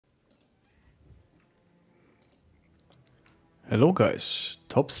Hello guys,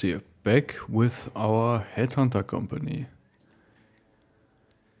 Tops here, back with our Headhunter company.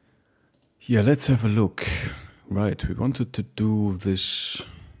 Yeah, let's have a look. Right, we wanted to do this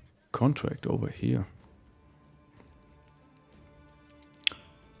contract over here.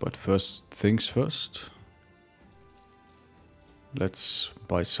 But first things first. Let's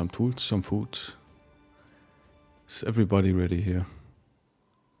buy some tools, some food. Is everybody ready here?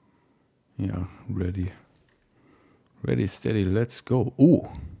 Yeah, ready. Ready, steady, let's go. Ooh,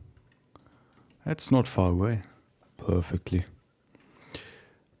 that's not far away. Perfectly.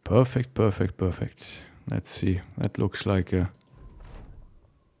 Perfect, perfect, perfect. Let's see. That looks like a...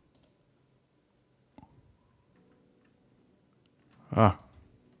 Ah.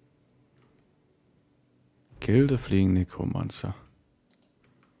 Kill the fleeing necromancer.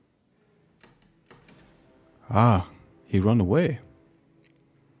 Ah, he ran away.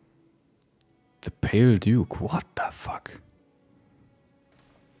 The Pale Duke, what the fuck?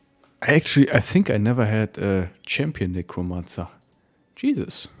 I think I never had a champion necromancer.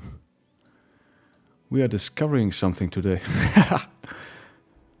 Jesus. We are discovering something today.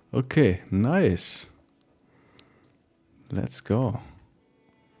 Okay, nice. Let's go.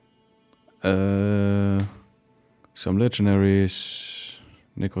 Some legendaries,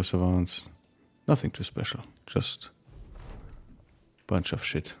 necro savants. Nothing too special, just bunch of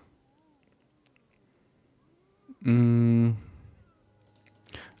shit.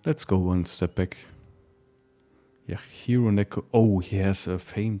 Let's go one step back. Yeah, hero necro. Oh, he has a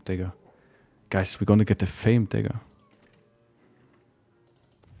fame dagger. Guys, we're gonna get the fame dagger.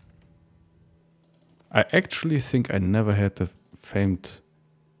 I actually think I never had the famed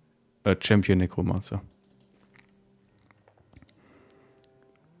champion necromancer.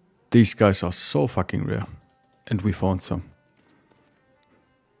 These guys are so fucking rare. And we found some.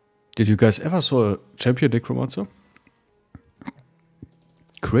 Did you guys ever saw a champion necromancer?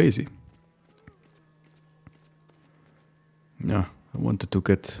 Crazy. Yeah, I wanted to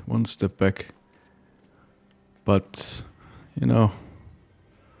get one step back. But, you know,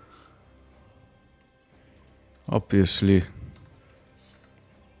 obviously...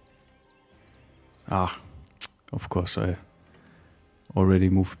 of course I already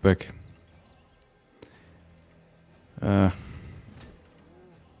moved back.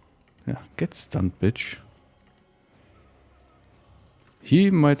 Yeah, get stunned, bitch.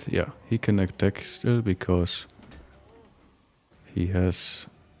 He might, yeah, he can attack still because he has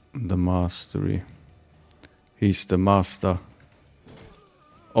the mastery. He's the master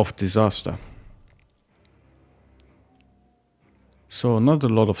of disaster. So not a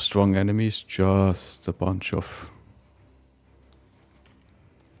lot of strong enemies, just a bunch of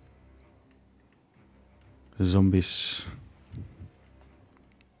zombies.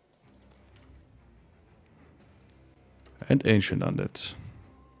 And ancient undead.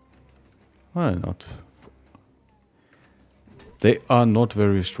 Why not? They are not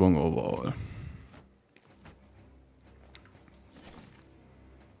very strong overall.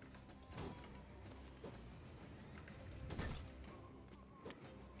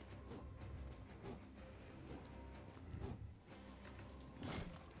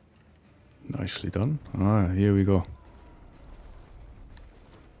 Nicely done. Here we go.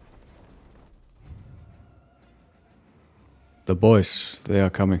 The boys, they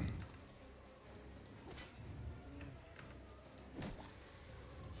are coming.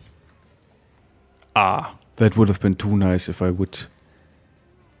 That would have been too nice if I would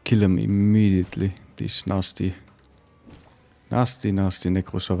kill him immediately. These nasty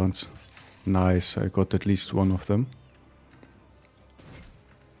necro savants. Nice, I got at least one of them.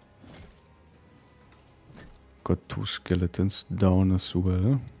 Got 2 skeletons down as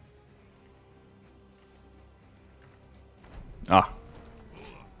well.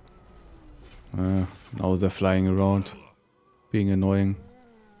 Now they're flying around, being annoying.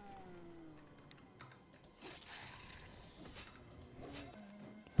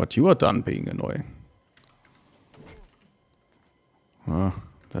 But you are done being annoying.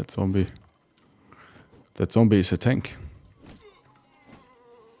 That zombie. That zombie is a tank.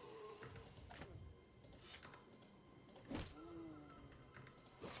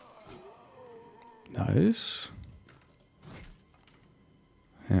 Nice.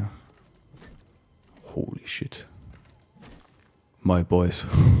 Yeah. Holy shit. My boys.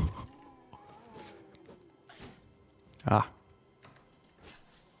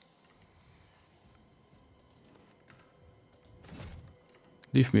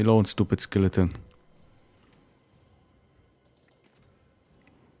 Leave me alone, stupid skeleton.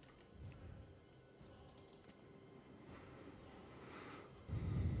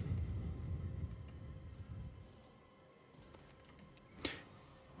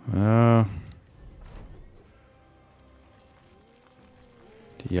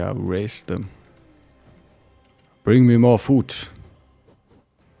 Yeah, raise them. Bring me more food.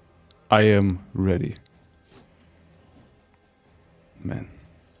 I am ready. Man.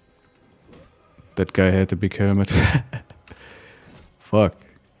 That guy had a big helmet. Fuck.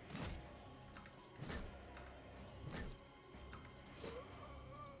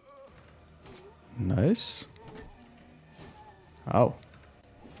 Nice. Ow.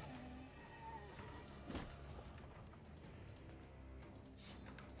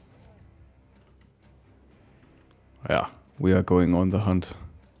 Yeah, we are going on the hunt.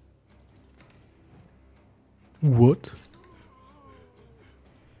 What?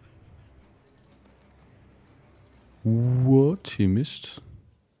 What? He missed?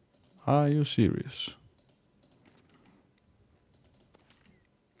 Are you serious?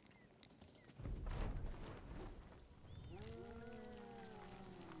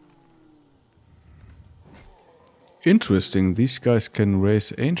 Interesting, these guys can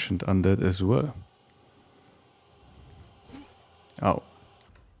raise ancient undead as well. Ow.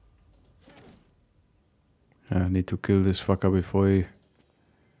 I need to kill this fucker before he...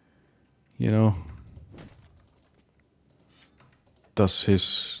 You know... does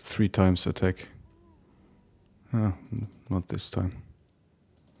his 3 times attack. Oh, not this time.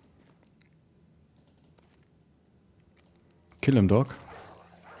 Kill him, dog.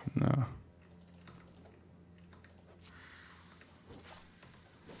 No.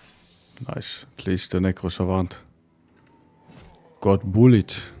 Nice. At least the Necro Savant got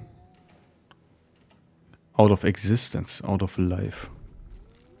bullied. Out of existence. Out of life.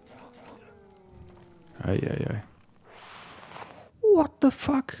 Ay, ay, ay. What the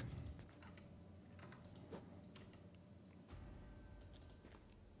fuck?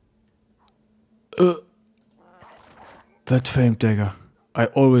 That famed dagger. I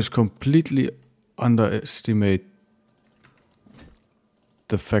always completely underestimate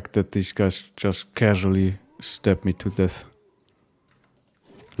the fact that these guys just casually stab me to death.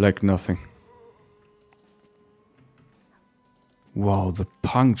 Like nothing. Wow, the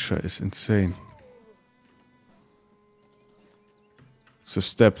puncture is insane. It's a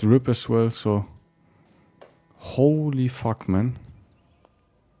stabbed rib as well, so... Holy fuck, man.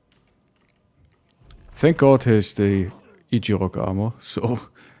 Thank God here's the Rock armor, so...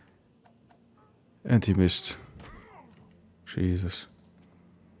 And he missed. Jesus.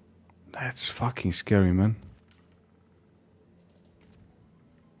 That's fucking scary, man.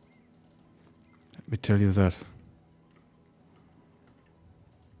 Let me tell you that.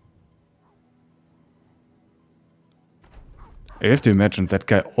 I have to imagine that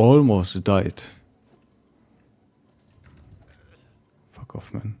guy almost died. Fuck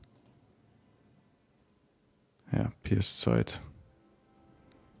off, man. Yeah, pierced side.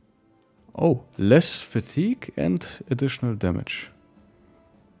 Oh, less fatigue and additional damage.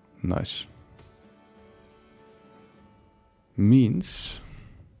 Nice. Means...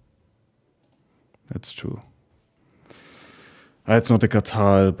 That's true. It's not a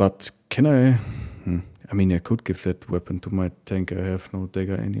Katal, but can I... I mean, I could give that weapon to my tank. I have no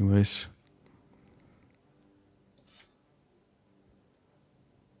dagger anyways.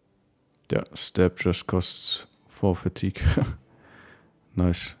 Yeah, stab just costs 4 fatigue.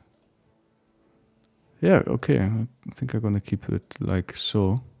 Nice. Yeah, okay. I think I'm gonna keep it like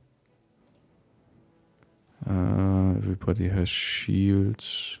so. Everybody has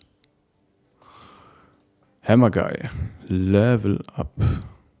shields. Hammer guy. Level up.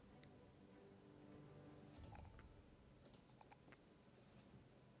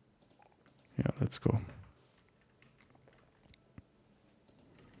 Yeah, let's go.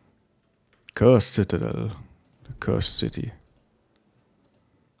 Cursed Citadel. The Cursed City.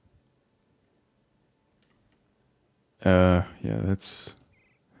 Yeah, that's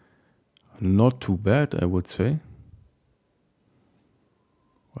not too bad, I would say.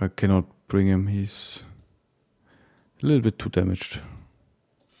 I cannot bring him, he's a little bit too damaged.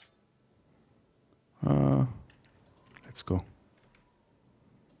 Let's go.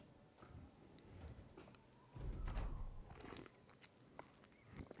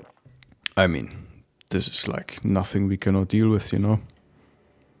 I mean, this is like nothing we cannot deal with, you know?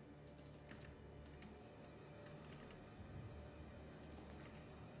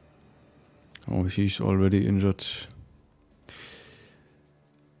 Oh, he's already injured.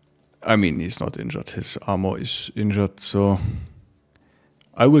 I mean, he's not injured. His armor is injured, so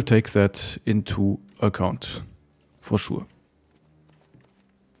I will take that into account, for sure.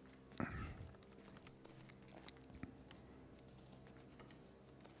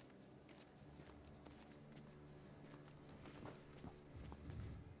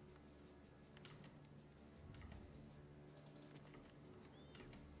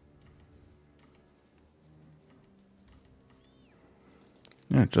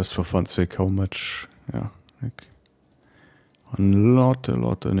 Yeah, just for fun's sake, how much? Yeah, like a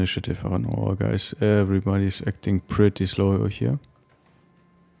lot initiative on our guys. Everybody's acting pretty slow over here.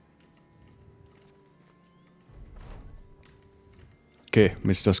 Okay,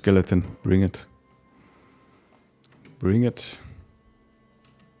 Mr. Skeleton, bring it. Bring it.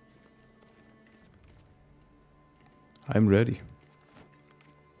 I'm ready.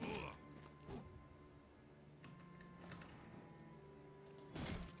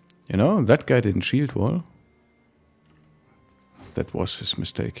 You know, that guy didn't shield wall. That was his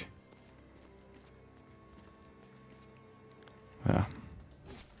mistake. Yeah.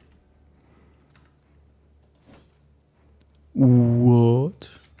 What?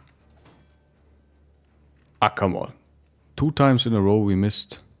 Ah, come on. 2 times in a row we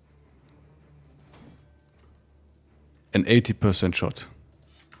missed. An 80% shot.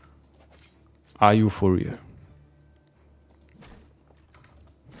 Are you for real?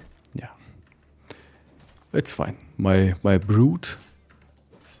 Yeah. It's fine. My brute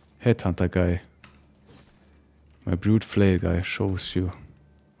headhunter guy, my brute flail guy will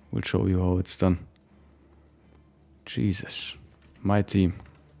show you how it's done. Jesus. My team.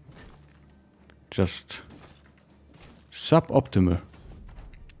 Just suboptimal.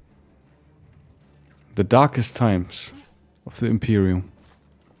 The darkest times of the Imperium.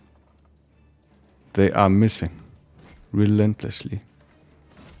 They are missing relentlessly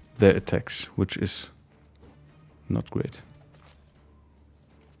their attacks, which is not great.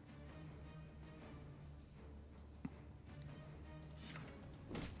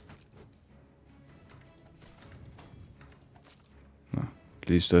 No, at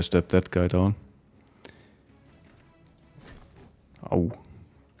least I stepped that guy down. Oh.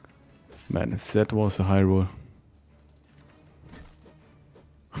 Man, if that was a high roll.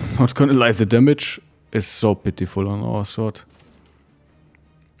 Not gonna lie, the damage is so pitiful on our sword.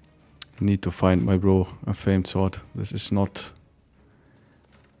 Need to find my bro a famed sword. This is not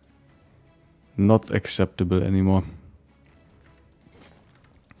acceptable anymore.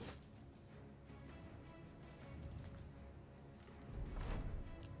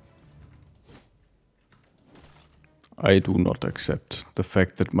 I do not accept the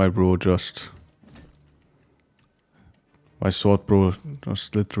fact that my sword bro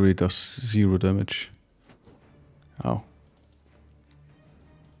just literally does 0 damage. Ow.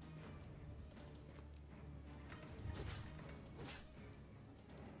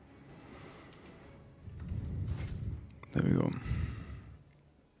 There we go.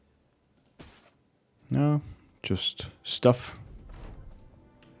 No, just stuff.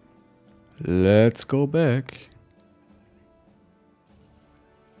 Let's go back.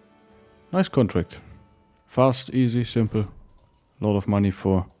 Nice contract. Fast, easy, simple. A lot of money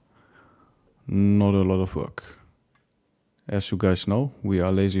for not a lot of work. As you guys know, we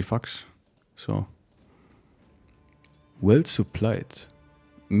are lazy fucks. So, well supplied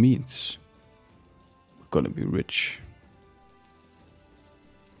means we're gonna be rich.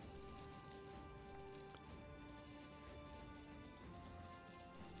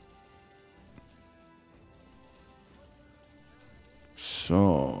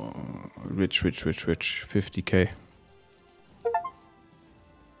 So, rich. 50k.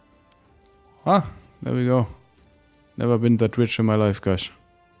 Ah, there we go. Never been that rich in my life, guys.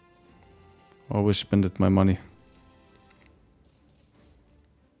 Always spended my money.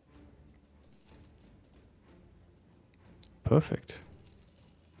 Perfect.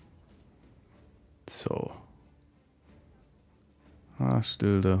 So.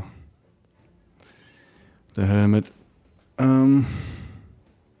 Still the helmet.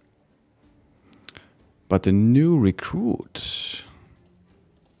 But the new recruit,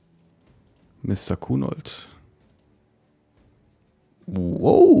 Mr. Kunold.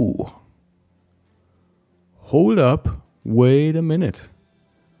 Whoa! Hold up. Wait a minute.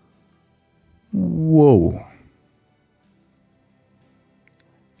 Whoa.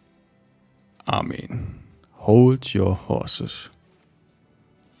 I mean, hold your horses.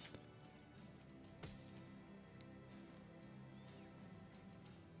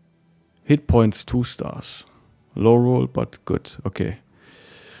 Hit points 2 stars. Low roll, but good. Okay.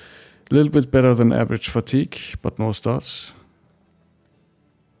 A little bit better than average fatigue, but no stars.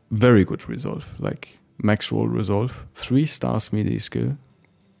 Very good resolve. Like max roll resolve. 3 stars melee skill.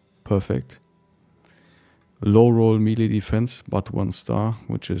 Perfect. Low roll melee defense, but 1 star,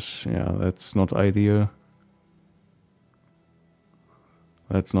 which is, yeah, that's not ideal.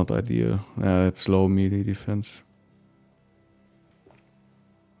 That's not ideal. Yeah, that's low melee defense.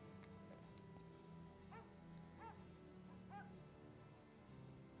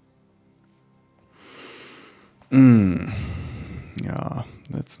 Yeah,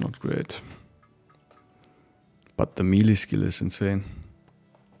 that's not great. But the melee skill is insane.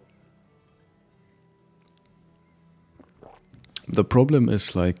 The problem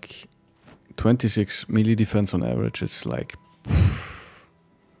is like 26 melee defense on average is like...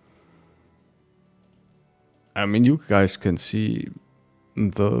 I mean, you guys can see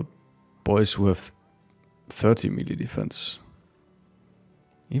the boys who have 30 melee defense.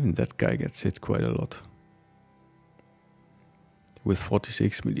 Even that guy gets hit quite a lot. With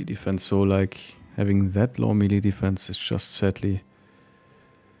 46 melee defense, so like having that low melee defense is just sadly...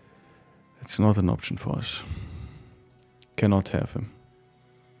 It's not an option for us. Cannot have him.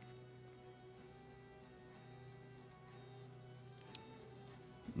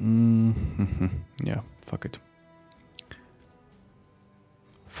 Yeah, fuck it.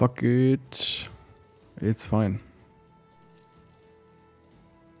 Fuck it. It's fine.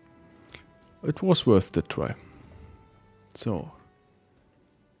 It was worth the try. So.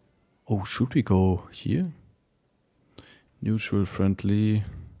 Oh, should we go here? Neutral, friendly,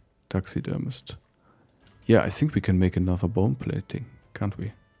 taxidermist. Yeah, I think we can make another bone plating, can't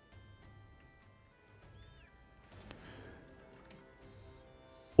we?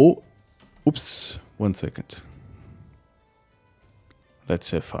 Oh, oops, 1 second.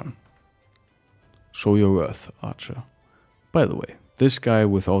 Let's have fun. Show your worth, Archer. By the way, this guy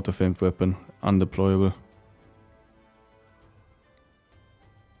without a famed weapon, undeployable.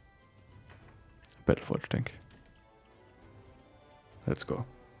 Battleforge tank. Let's go.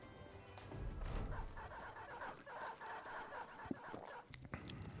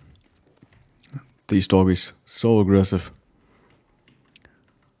 These doggies, so aggressive.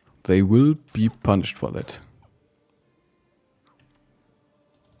 They will be punished for that.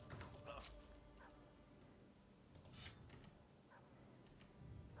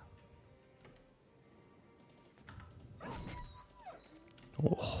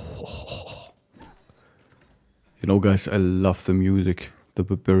 Oh. You know, guys, I love the music. The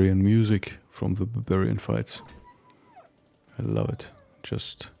barbarian music from the barbarian fights. I love it.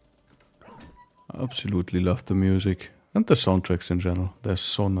 Just absolutely love the music. And the soundtracks in general. They're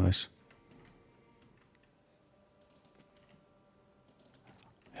so nice.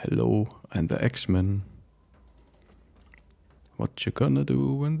 Hello, and the X-Men. What you gonna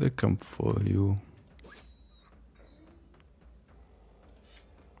do when they come for you?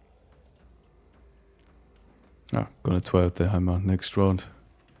 Ah, gonna try out the hammer next round.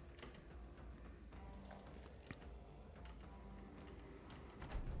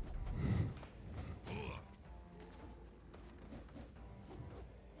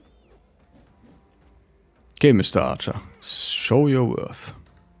 Okay, Mr. Archer, show your worth.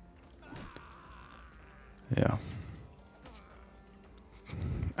 Yeah.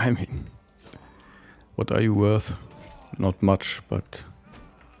 I mean, what are you worth? Not much, but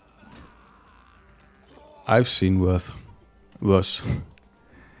I've seen worse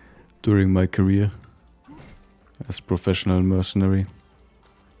during my career as professional mercenary.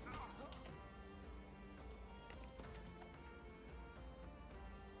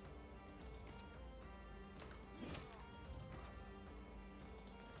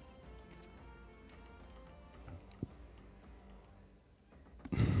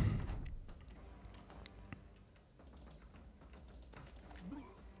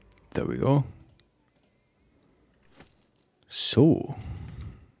 There we go. So,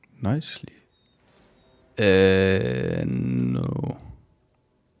 nicely. No.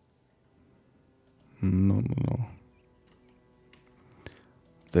 No.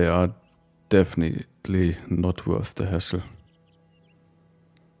 They are definitely not worth the hassle.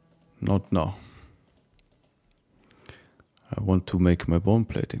 Not now. I want to make my bone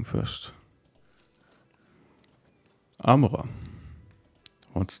plating first. Armorer.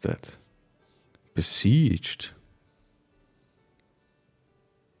 What's that? Besieged.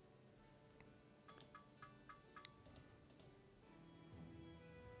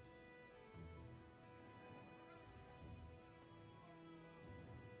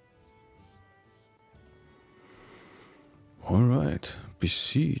 Alright,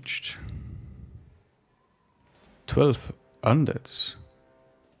 besieged. 12 undeads.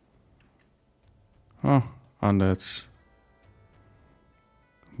 Oh, undeads.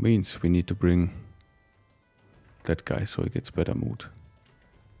 Means we need to bring that guy so he gets better mood.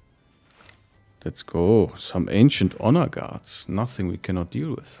 Let's go. Some ancient honor guards. Nothing we cannot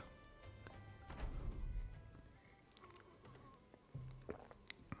deal with.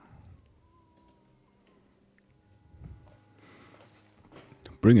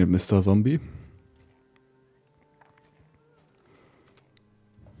 Bring it, Mr. Zombie.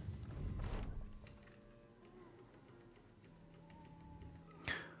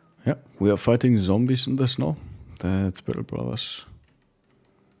 Yeah, we are fighting zombies in the snow. That's Battle Brothers.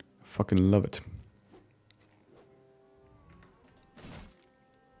 Fucking love it.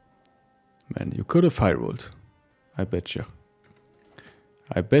 Man, you could have high rolled. I bet you.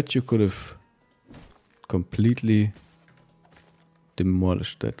 I bet you could have completely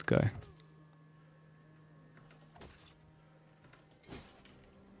demolished that guy.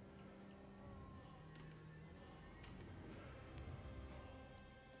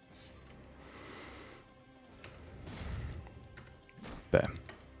 Bam.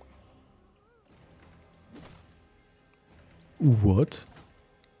 What?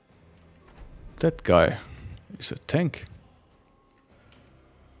 That guy is a tank.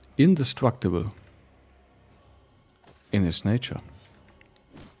 Indestructible in his nature.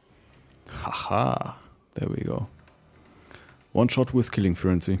 Haha. There we go. One shot with killing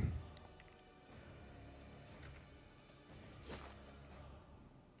frenzy.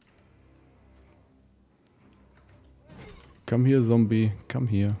 Come here, zombie. Come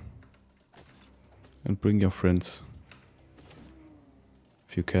here. And bring your friends.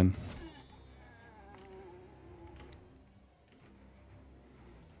 If you can.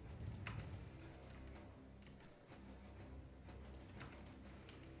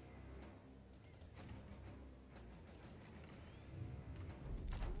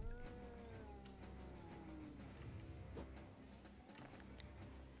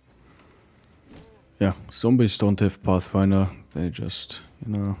 Yeah, zombies don't have Pathfinder. They just,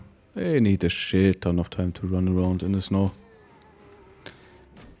 you know, they need a shit ton of time to run around in the snow.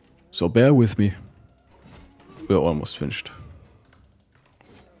 So bear with me. We're almost finished.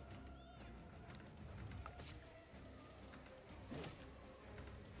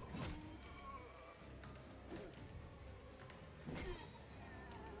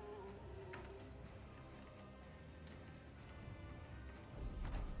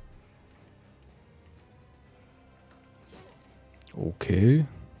 Okay.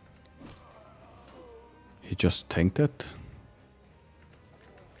 He just tanked that.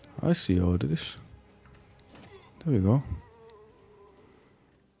 I see how it is. There we go.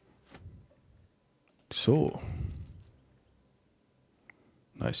 So.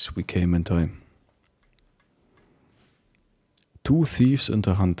 Nice, we came in time. 2 thieves and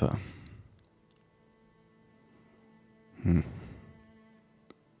a hunter.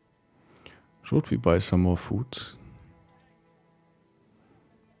 Should we buy some more food?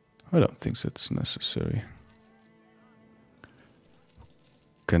 I don't think that's necessary.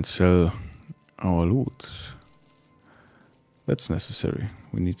 Can sell our loot. That's necessary.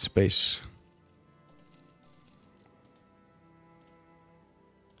 We need space.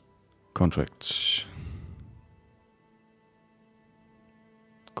 Contracts.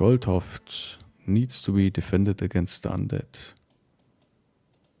 Goldhoft needs to be defended against the undead.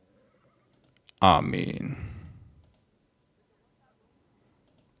 I mean,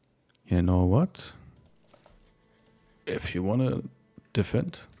 you know what? If you wanna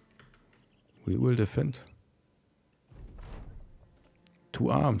defend, we will defend. 2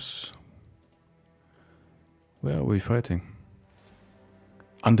 arms. Where are we fighting?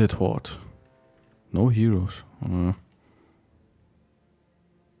 Undead Horde. No heroes.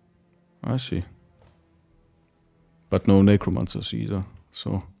 I see. But no necromancers either,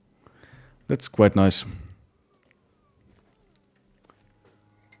 so that's quite nice.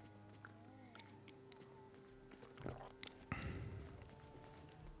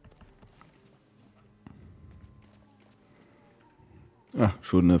 Ah,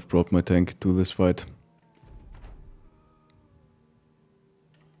 shouldn't have brought my tank to this fight.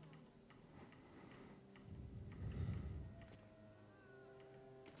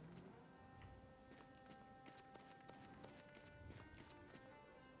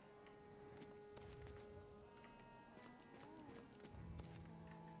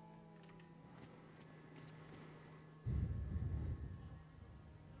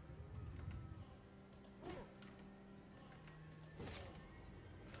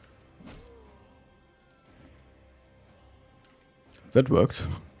 That worked.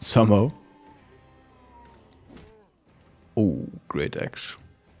 Somehow. Oh, great axe.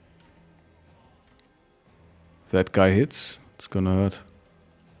 If that guy hits, it's gonna hurt.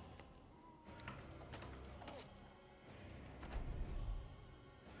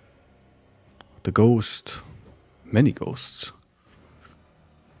 The ghost. Many ghosts.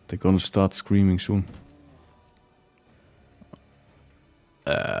 They're gonna start screaming soon.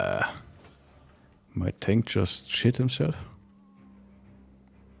 My tank just shit himself?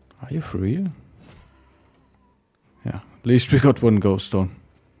 Are you for real? Yeah, at least we got 1 ghost stone.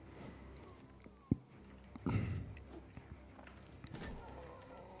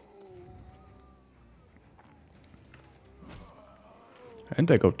 And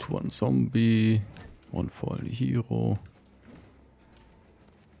I got one zombie, one fallen hero.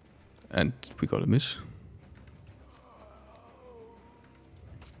 And we got a miss.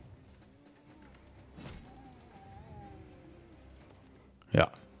 Yeah,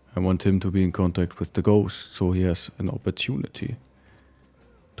 I want him to be in contact with the ghost, so he has an opportunity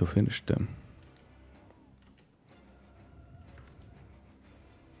to finish them.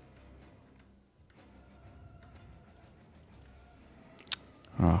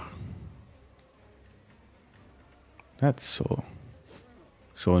 Ah. That's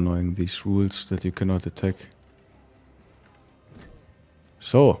so annoying, these rules that you cannot attack.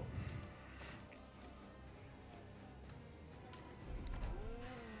 So.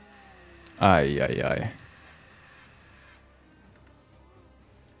 Ay.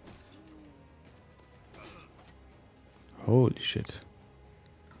 Holy shit.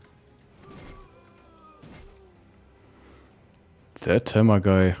 That hammer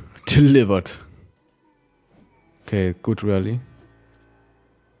guy delivered. Okay, good rally.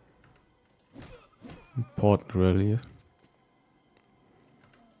 Important rally.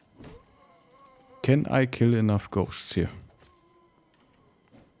 Can I kill enough ghosts here?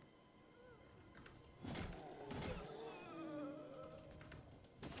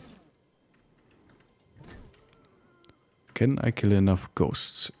 Can I kill enough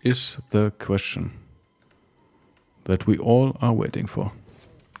ghosts is the question that we all are waiting for.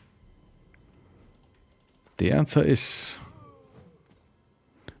 The answer is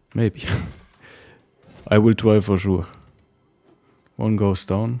maybe. I will try for sure. One goes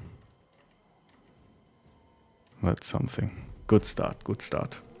down. That's something. Good start, good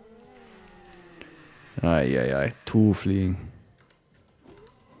start. Ay. Two fleeing.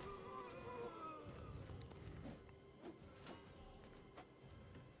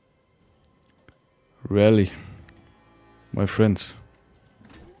 Rally. My friends.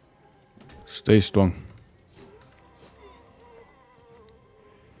 Stay strong.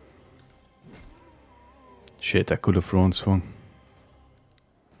 Shit, I could have thrown swung.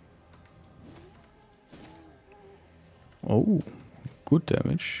 Oh, good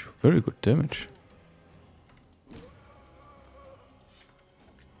damage. Very good damage.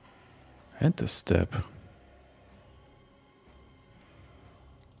 And the stab.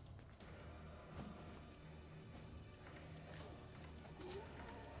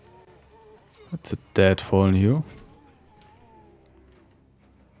 That's a dead fallen hero.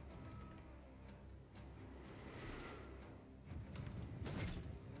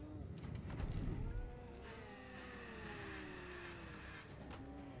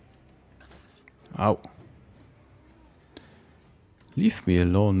 Ow. Leave me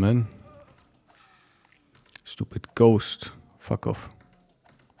alone, man. Stupid ghost. Fuck off.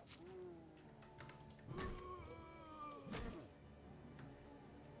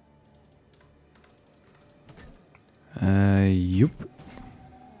 Yup.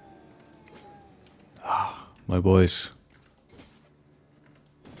 Ah, my boys.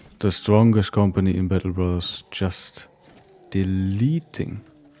 The strongest company in Battle Brothers just deleting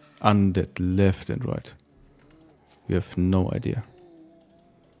undead left and right. You have no idea.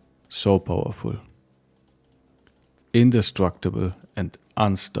 So powerful. Indestructible and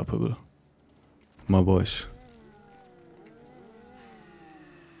unstoppable. My boys.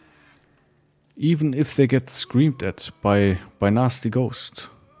 Even if they get screamed at by nasty ghosts,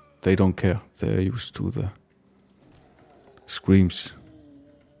 they don't care. They're used to the screams.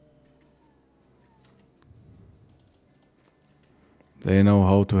 They know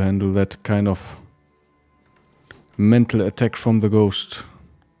how to handle that kind of mental attack from the ghost.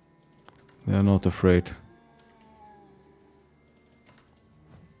 They are not afraid.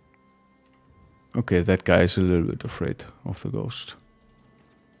 Okay, that guy is a little bit afraid of the ghost.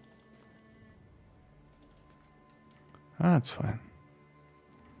 Ah, it's fine.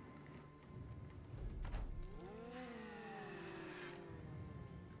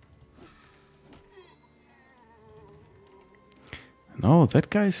 No,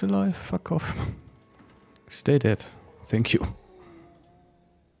 that guy is alive. Fuck off. Stay dead. Thank you.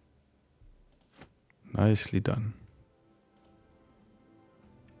 Nicely done.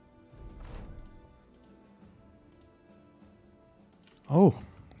 Oh,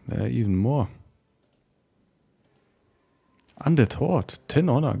 there are even more. Undead Horde, 10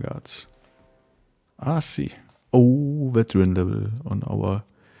 honor guards. Ah, see. Oh, veteran level on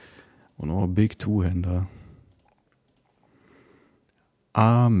our big two-hander.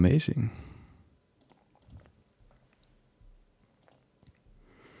 Amazing.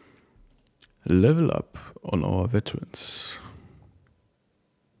 Level up on our veterans.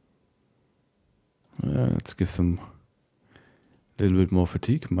 Let's give them A little bit more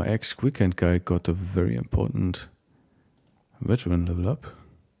fatigue. My ex-quick-hand guy got a very important veteran level up.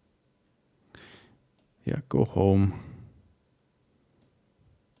 Yeah, go home.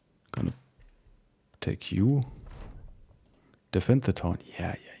 Gonna take you. Defend the town.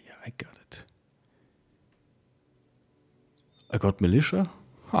 Yeah, I got it. I got militia?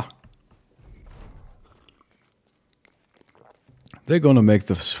 Ha! They're gonna make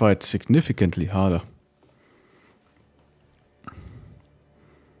this fight significantly harder.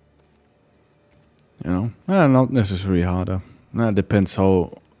 You know? Not necessarily harder. Depends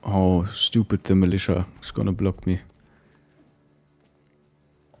how stupid the militia is gonna block me.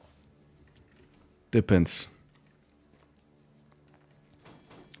 Depends.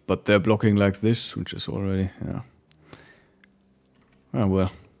 But they're blocking like this, which is already, yeah.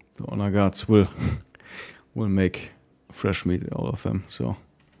 Well, the honor guards will make fresh meat out of them, so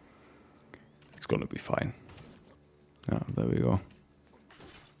it's gonna be fine. Yeah, there we go.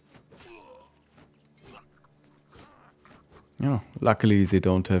 Yeah, luckily they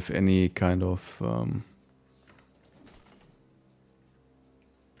don't have any kind of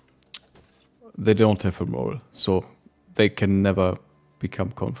they don't have a role, so they can never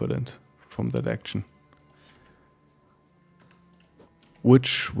become confident from that action.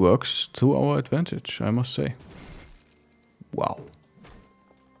 Which works to our advantage, I must say. Wow.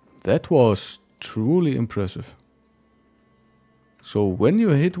 That was truly impressive. So when you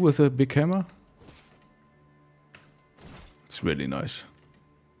hit with a big hammer, it's really nice.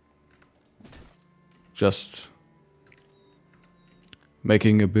 Just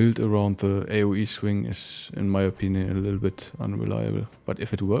making a build around the AoE swing is, in my opinion, a little bit unreliable. But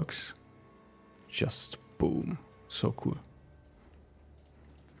if it works, just boom. So cool.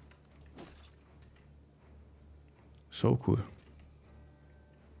 So cool.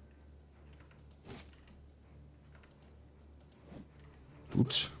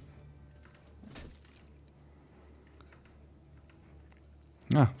 Oops.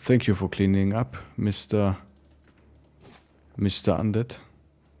 Thank you for cleaning up, Mr. Undead.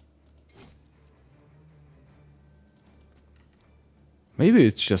 Maybe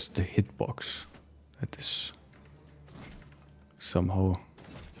it's just the hitbox that is somehow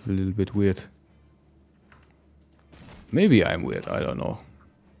a little bit weird. Maybe I'm weird, I don't know.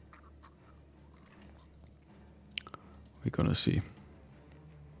 We're gonna see.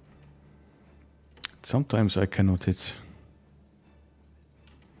 Sometimes I cannot hit.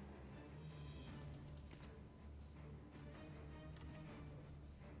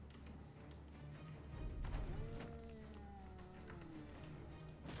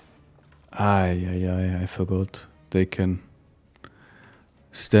 I forgot. They can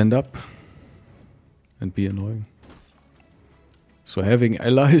stand up and be annoying. So having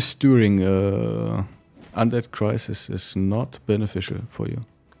allies during undead crisis is not beneficial for you.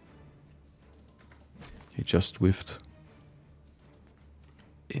 He just whiffed.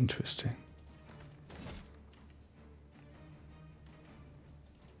 Interesting.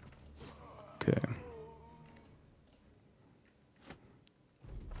 Okay.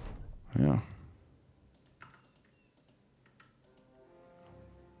 Yeah.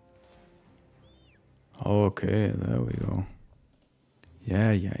 Okay, there we go. Yeah,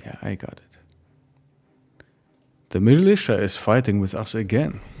 I got it. The militia is fighting with us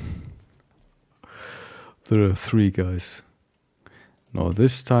again. There are 3 guys. No,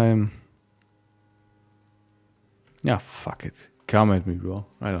 this time... Yeah, fuck it. Come at me, bro.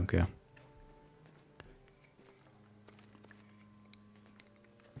 I don't care.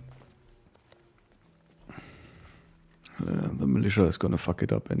 The militia is gonna fuck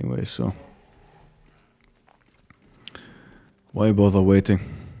it up anyway, so... Why bother waiting?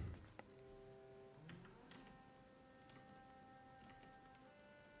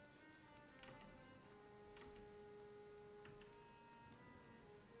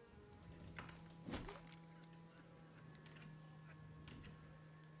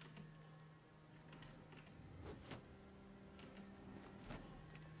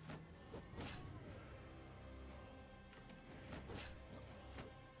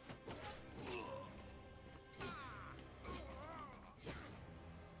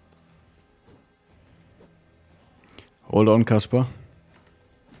 Hold on, Casper.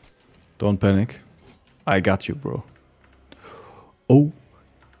 Don't panic. I got you, bro. Oh.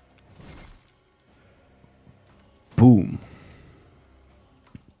 Boom.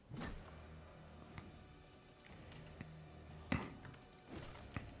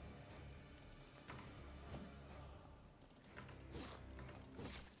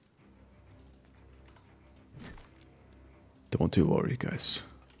 Don't you worry, guys.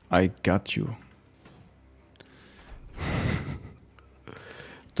 I got you.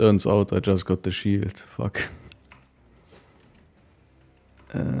 Turns out I just got the shield. Fuck.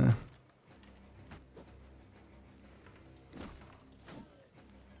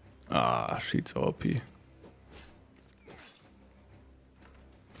 She's OP.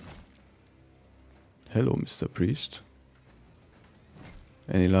 Hello, Mr. Priest.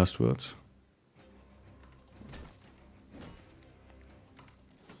 Any last words?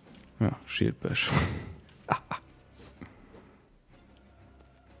 Yeah, shield bash.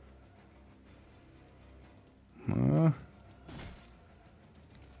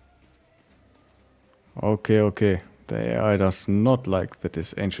 Okay. The AI does not like that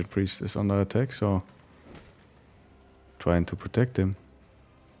this ancient priest is under attack, so trying to protect him.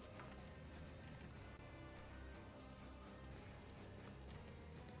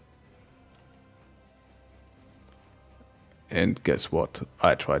 And guess what?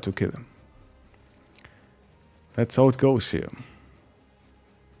 I try to kill him. That's how it goes here.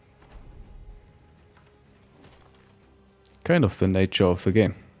 Kind of the nature of the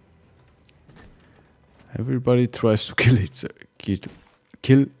game. Everybody tries to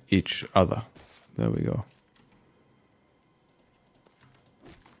kill each other. There we go.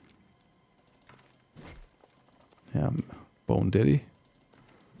 Yeah, Bone Daddy.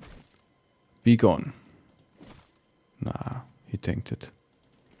 Be gone. Nah, he tanked it.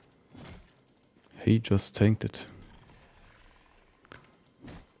 He just tanked it.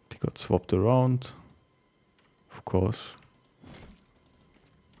 He got swapped around. Of course.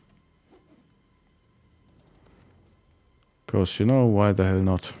 Because you know, why the hell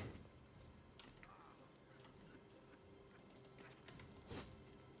not?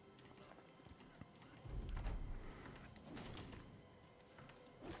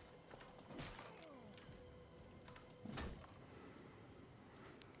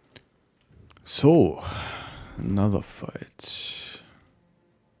 So, another fight.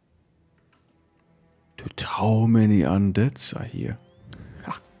 Dude, how many undeads are here?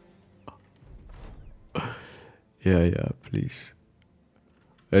 Yeah, please.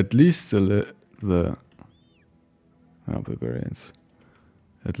 At least the barbarians.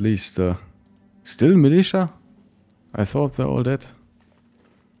 At least still militia? I thought they're all dead.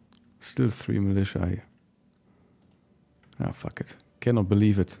 Still 3 militia here. Ah, fuck it. Cannot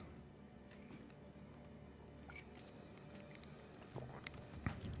believe it.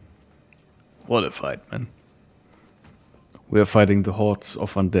 What a fight, man. We are fighting the hordes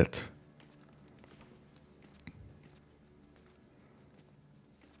of undead.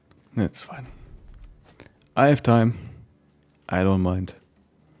 That's fine. I have time. I don't mind.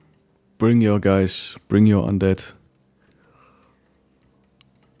 Bring your guys. Bring your undead.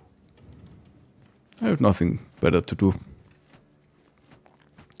 I have nothing better to do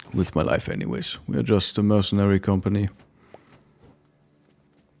with my life anyways. We are just a mercenary company.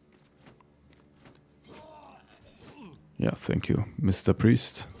 Yeah, thank you, Mr.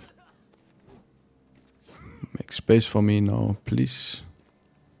 Priest. Make space for me now, please.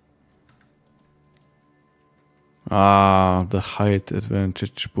 Ah, the height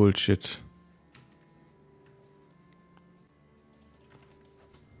advantage bullshit.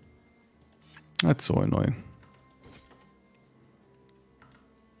 That's so annoying.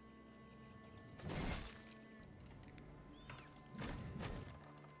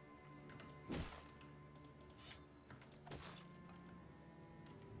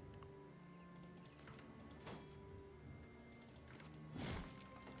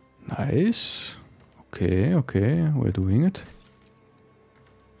 Nice. Okay, we're doing it.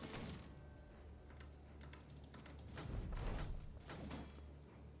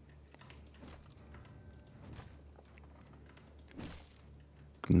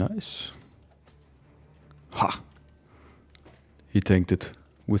 Nice. Ha! He tanked it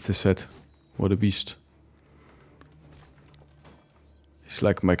with his head. What a beast. He's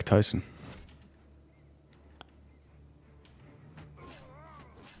like Mike Tyson.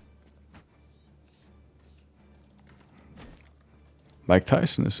 Mike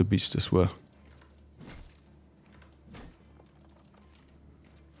Tyson is a beast as well.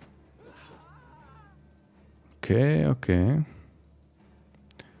 Okay.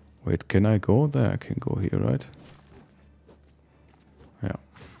 Wait, can I go there? I can go here, right? Yeah.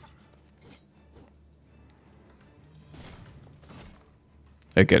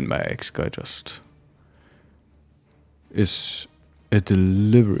 Again, my ex-guy just is a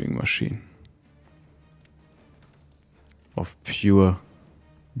delivering machine of pure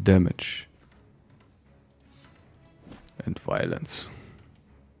damage and violence.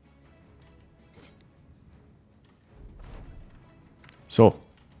 So,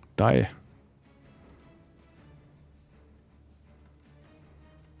 die.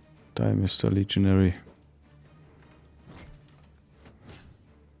 Die, Mr. Legionary.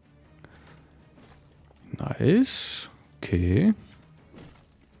 Nice. Okay.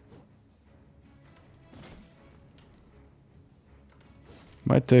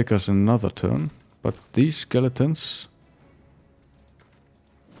 Might take us another turn, but these skeletons,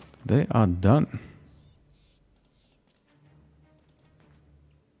 they are done.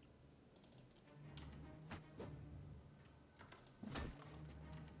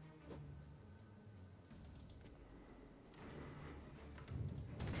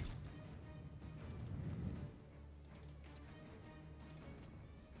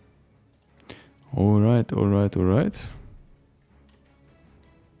 Alright, alright, alright.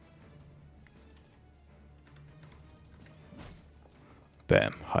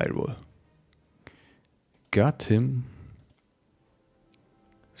 Bam, high roll. Got him.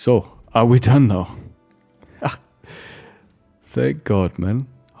 So, are we done now? Thank God, man.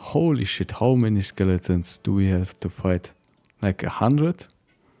 Holy shit, how many skeletons do we have to fight? Like 100?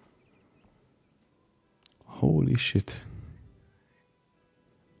 Holy shit.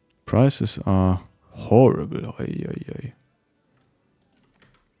 Prices are horrible. Ay, ay, ay.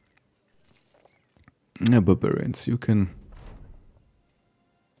 Yeah, barbarians, you can...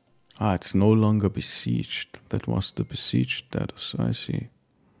 Ah, it's no longer besieged. That was the besieged status, I see.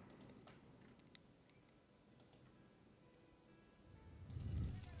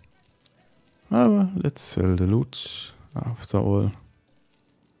 Ah, well, let's sell the loot.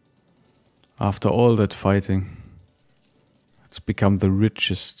 After all that fighting, it's become the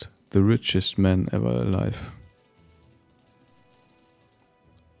richest man ever alive.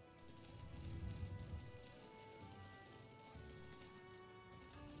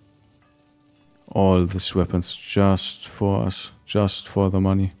 All these weapons just for us, just for the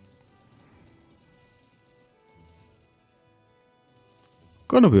money.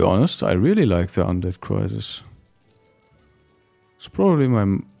 Gonna be honest, I really like the Undead Crisis. It's probably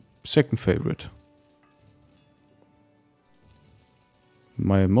my second favorite.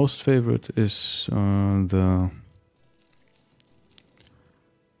 My most favorite is I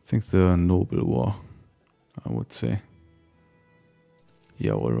think the Noble War, I would say.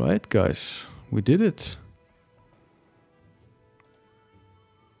 Yeah, alright guys, we did it.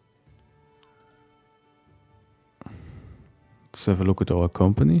 Let's have a look at our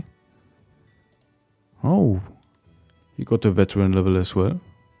company. Oh, he got a veteran level as well.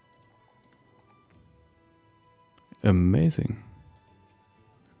 Amazing.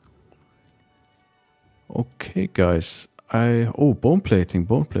 Okay, guys. Oh, bone plating.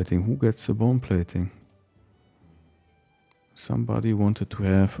 Who gets the bone plating? Somebody wanted to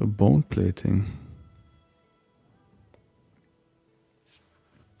have a bone plating.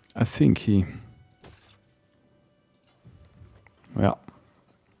 I think he... Yeah.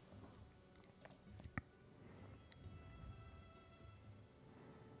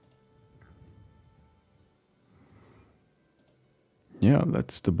 Yeah,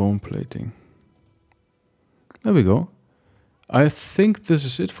 that's the bone plating. There we go. I think this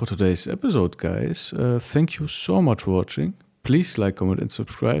is it for today's episode, guys. Thank you so much for watching. Please like, comment and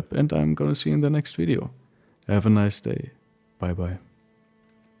subscribe, and I'm gonna see you in the next video. Have a nice day. Bye bye.